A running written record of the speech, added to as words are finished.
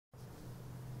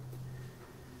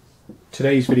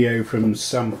Today's video from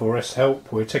Sam4S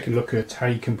Help, we're taking a look at how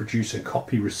you can produce a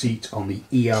copy receipt on the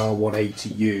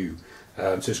ER180U.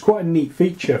 So it's quite a neat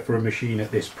feature for a machine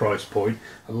at this price point.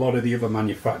 A lot of the other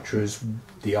manufacturers,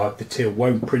 the till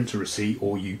won't print a receipt,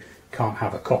 or you can't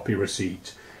have a copy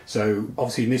receipt. So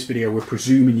obviously in this video we're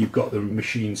presuming you've got the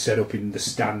machine set up in the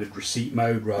standard receipt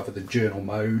mode rather than journal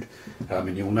mode,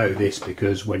 and you'll know this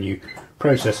because when you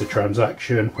process a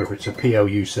transaction, whether it's a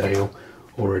PLU sale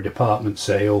or a department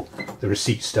sale, the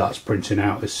receipt starts printing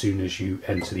out as soon as you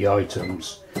enter the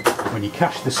items. When you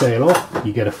cash the sale off,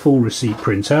 you get a full receipt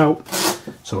print out.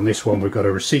 So on this one we've got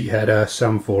a receipt header,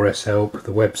 Sam4S Help,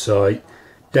 the website,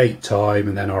 date, time,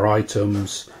 and then our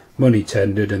items, money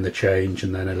tendered and the change,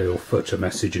 and then a little footer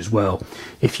message as well.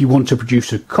 If you want to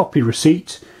produce a copy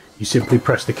receipt, you simply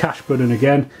press the cash button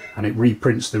again and it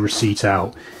reprints the receipt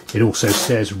out. It also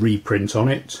says reprint on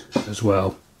it as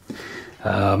well.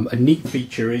 A neat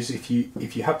feature is if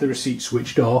you have the receipt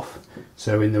switched off,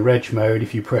 so in the reg mode,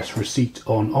 if you press receipt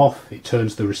on off, it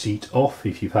turns the receipt off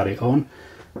if you've had it on.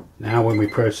 Now when we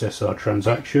process our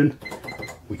transaction,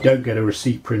 we don't get a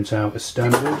receipt printout as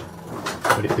standard,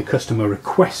 but if the customer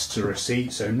requests a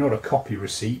receipt, so not a copy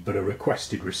receipt but a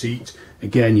requested receipt,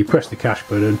 again you press the cash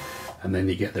button and then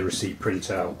you get the receipt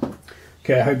printout.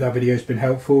 Okay, I hope that video has been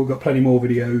helpful. We've got plenty more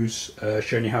videos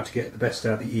showing you how to get the best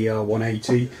out of the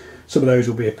ER180. Some of those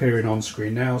will be appearing on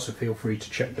screen now, so feel free to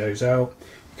check those out.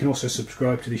 You can also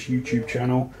subscribe to this YouTube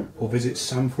channel or visit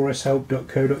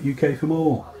sam4shelp.co.uk for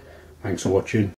more. Thanks for watching.